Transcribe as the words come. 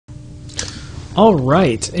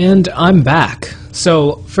Alright, and I'm back.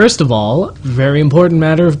 So, first of all, very important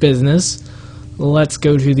matter of business. Let's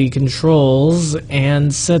go to the controls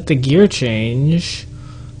and set the gear change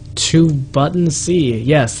to button C.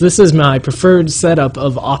 Yes, this is my preferred setup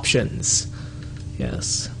of options.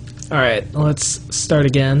 Yes. Alright, let's start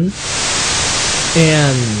again.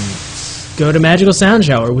 And go to Magical Sound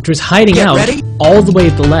Shower, which was hiding out all the way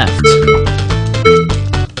at the left.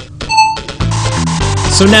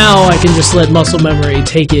 So now I can just let muscle memory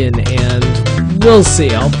take in, and we'll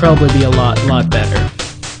see. I'll probably be a lot better.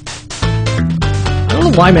 I don't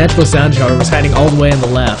know why Magical Sound Shower was hiding all the way on the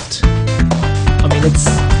left. I mean, it's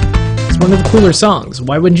one of the cooler songs.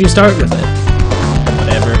 Why wouldn't you start with it?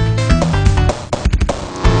 Whatever.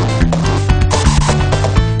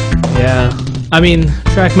 Yeah. I mean,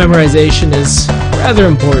 track memorization is rather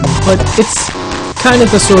important, but it's kind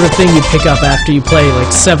of the sort of thing you pick up after you play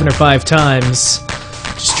like 7 or 5 times.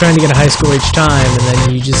 Just trying to get a high score each time, and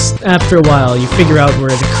then you just, after a while, you figure out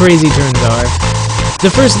where the crazy turns are.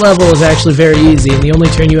 The first level is actually very easy, and the only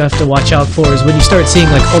turn you have to watch out for is when you start seeing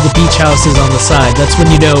like all the beach houses on the side. That's when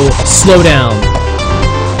you know, slow down.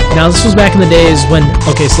 Now this was back in the days when,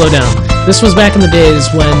 okay, slow down. This was back in the days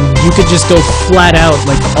when you could just go flat out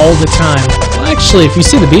like all the time. Well, actually, if you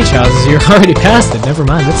see the beach houses, you're already past it. Never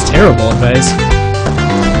mind, that's terrible advice.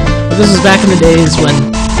 But this was back in the days when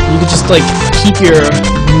you could just like keep your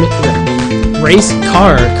you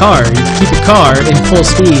keep your car in full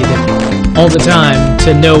speed all the time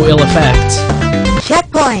to no ill effect.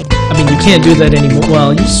 Checkpoint! I mean, you can't do that anymore.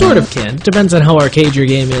 Well, you sort of can. It depends on how arcade your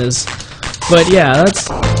game is. But yeah, that's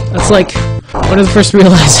like one of the first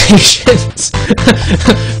realizations.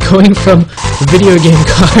 Going from video game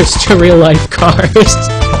cars to real life cars.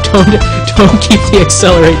 Don't keep the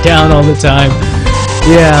accelerate down all the time.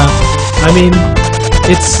 Yeah, I mean,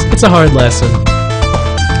 it's a hard lesson.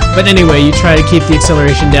 But anyway, you try to keep the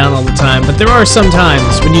acceleration down all the time, but there are some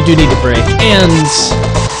times when you do need to brake. And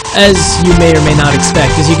as you may or may not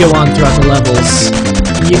expect, as you go on throughout the levels,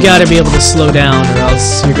 you gotta be able to slow down, or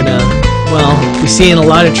else you're gonna, well, be seeing a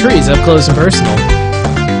lot of trees up close and personal.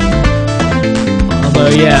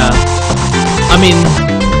 Although, yeah, I mean,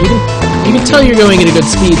 you can tell you're going at a good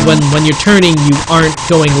speed when you're turning, you aren't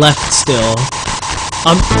going left still.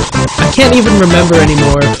 I can't even remember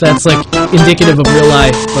anymore if that's like indicative of real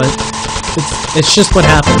life, but it's just what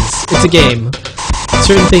happens. It's a game.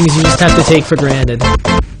 Certain things you just have to take for granted.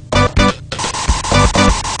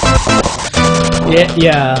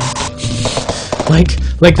 Yeah.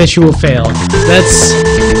 Like that you will fail.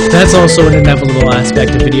 That's also an inevitable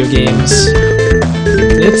aspect of video games.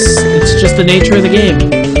 It's just the nature of the game.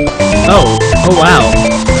 Oh wow.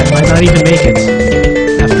 I might not even make it.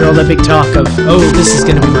 After all that big talk of, oh, this is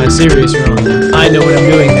gonna be my serious run, I know what I'm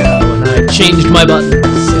doing now, and I changed my buttons,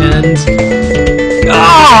 and...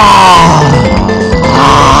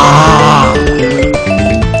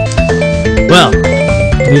 Well,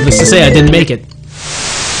 needless to say, I didn't make it.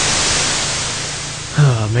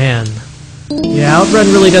 Oh, man. Yeah, Outrun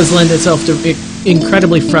really does lend itself to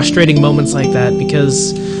incredibly frustrating moments like that,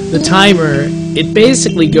 because the timer, it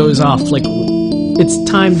basically goes off, like, it's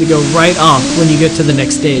time to go right off when you get to the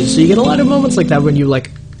next stage. So you get a lot of moments like that when you,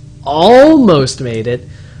 like, almost made it,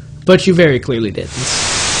 but you very clearly didn't.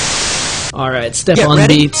 Alright, step on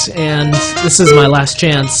beat, and this is my last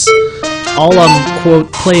chance. I'll,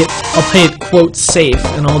 play it, quote, safe,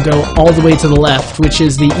 and I'll go all the way to the left, which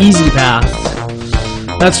is the easy path.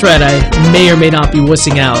 That's right, I may or may not be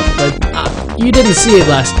wussing out, but you didn't see it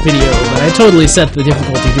last video, but I totally set the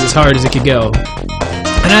difficulty to as hard as it could go.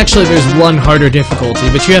 And actually, there's one harder difficulty,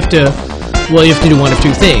 but you have to do one of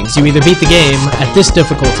two things. You either beat the game at this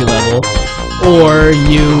difficulty level, or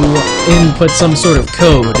you input some sort of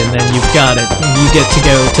code, and then you've got it, and you get to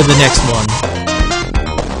go to the next one.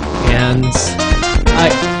 And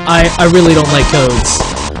I really don't like codes.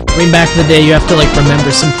 I mean, back in the day, you have to, like,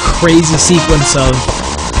 remember some crazy sequence of,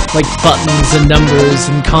 like, buttons and numbers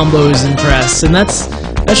and combos and press, and that's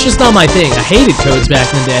just not my thing. I hated codes back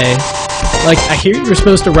in the day. Like, I hear you were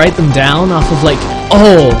supposed to write them down off of, like,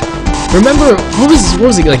 oh, remember, what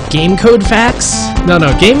was it, like, game code facts? No,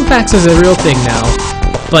 game facts is a real thing now,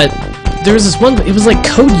 but there was this one, it was like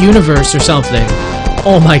Code Universe or something.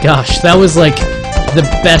 Oh my gosh, that was, like, the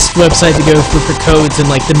best website to go for codes in,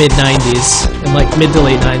 like, the mid-90s, and, like, mid to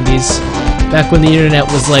late 90s, back when the internet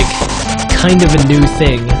was, like, kind of a new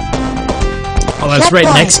thing. Oh, that's right,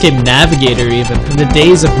 Netscape Navigator, even, in the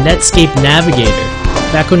days of Netscape Navigator.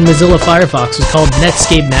 Back when Mozilla Firefox was called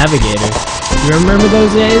Netscape Navigator. You remember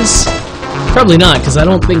those days? Probably not, because I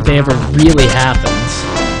don't think they ever really happened.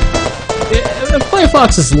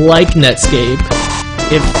 Firefox is like Netscape.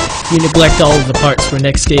 if you neglect all of the parts where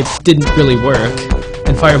Netscape didn't really work,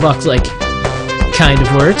 and Firebox, like, kind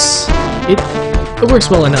of works, it works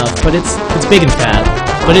well enough, but it's big and fat.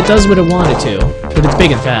 But it does what it wanted to, but it's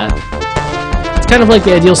big and fat. It's kind of like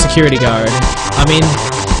the ideal security guard. I mean,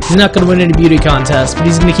 he's not going to win any beauty contest, but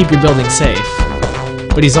he's going to keep your building safe.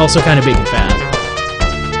 But he's also kind of big and fat.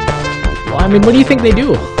 Well, I mean, what do you think they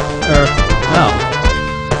do? Or, oh.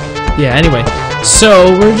 Yeah, anyway.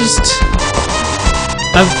 So, we're just...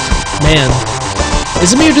 man.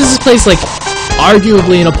 Is it me or does this place, like,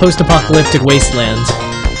 arguably in a post-apocalyptic wasteland?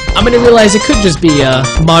 I'm gonna realize it could just be a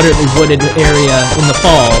moderately wooded area in the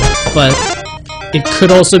fall, but it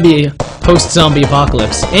could also be post-zombie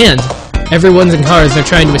apocalypse. And everyone's in cars, they're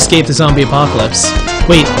trying to escape the zombie apocalypse.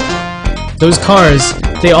 Wait, those cars,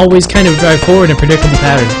 they always kind of drive forward in a predictable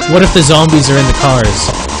pattern. What if the zombies are in the cars?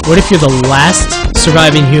 What if you're the last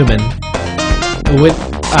surviving human?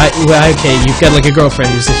 Okay, you've got like a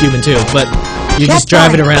girlfriend who's a human too, but you're just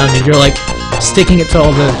driving around and you're like sticking it to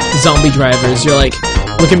all the zombie drivers. You're like,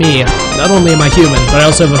 look at me, not only am I human, but I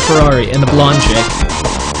also have a Ferrari and a blonde chick.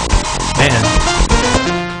 Man,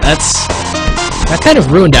 that kind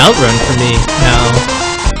of ruined Outrun for me now.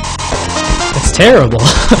 It's terrible.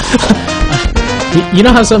 You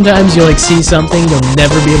know how sometimes you like see something, you'll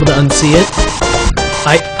never be able to unsee it?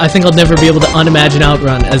 I think I'll never be able to unimagine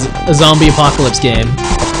Outrun as a zombie apocalypse game.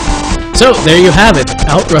 So, there you have it.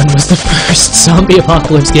 Outrun was the first zombie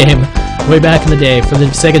apocalypse game way back in the day for the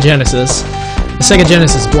Sega Genesis. The Sega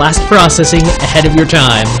Genesis, blast processing ahead of your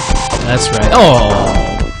time. That's right. Oh!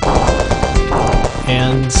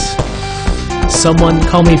 And someone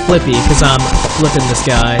call me Flippy, because I'm flipping this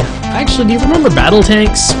guy. Actually, do you remember Battle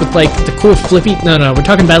Tanks with, like, the cool flippy... No, we're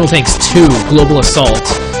talking Battle Tanks 2, Global Assault.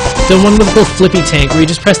 The one with the cool flippy tank where you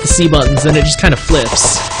just press the C buttons and it just kind of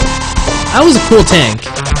flips. That was a cool tank.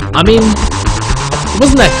 I mean, it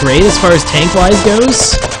wasn't that great as far as tank-wise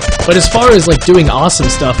goes, but as far as, like, doing awesome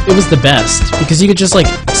stuff, it was the best, because you could just, like,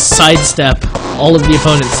 sidestep all of the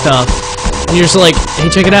opponent's stuff, and you're just like, hey,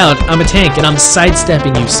 check it out, I'm a tank, and I'm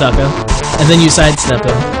sidestepping you, sucker. And then you sidestep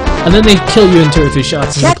him. And then they kill you in 2 or 3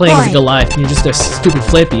 shots, and you're playing with Goliath, and you're just a stupid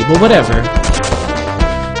Flippy, but whatever.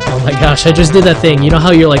 Oh my gosh, I just did that thing. You know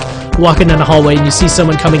how you're, like, walking down a hallway and you see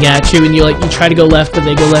someone coming at you and you try to go left but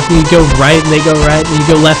they go left and you go right and they go right and you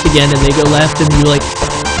go left again and they go left and you like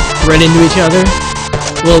run into each other?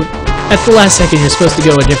 Well, at the last second you're supposed to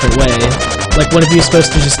go a different way. Like one of you is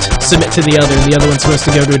supposed to just submit to the other and the other one's supposed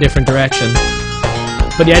to go to a different direction.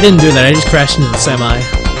 But yeah, I didn't do that. I just crashed into the semi.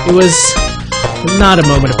 It was not a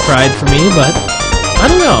moment of pride for me, but I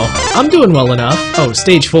don't know. I'm doing well enough. Oh,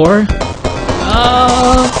 stage 4?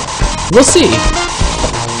 We'll see.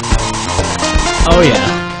 Oh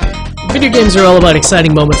yeah. Video games are all about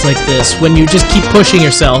exciting moments like this, when you just keep pushing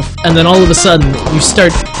yourself, and then all of a sudden, you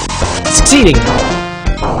start succeeding.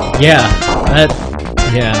 Yeah.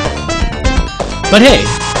 But hey,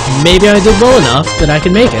 maybe I did well enough that I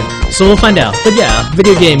can make it. So we'll find out. But yeah,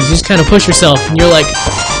 video games, you just kind of push yourself, and you're like,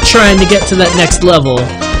 trying to get to that next level,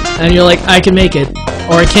 and you're like, I can make it.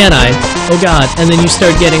 Or can I? Oh god. And then you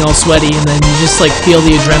start getting all sweaty, and then you just like feel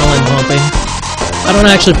the adrenaline pumping. I don't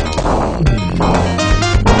actually...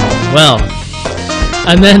 Well,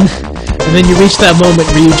 and then you reach that moment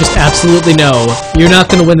where you just absolutely know you're not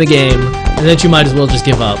going to win the game, and that you might as well just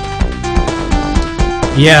give up.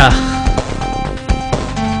 Yeah.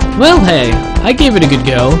 Well, hey, I gave it a good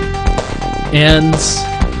go, and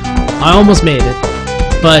I almost made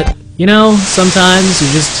it. But, you know, sometimes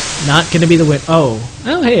you're just not going to be the win- Oh,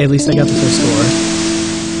 hey, at least I got the first score.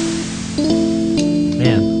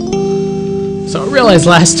 Man. So I realized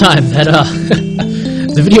last time that,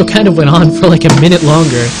 the video kind of went on for like a minute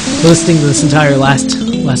longer, listening to this entire last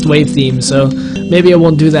wave theme, so maybe I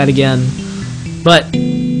won't do that again. But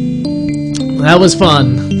that was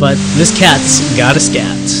fun, but this cat's got a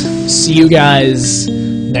scat. See you guys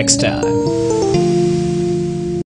next time.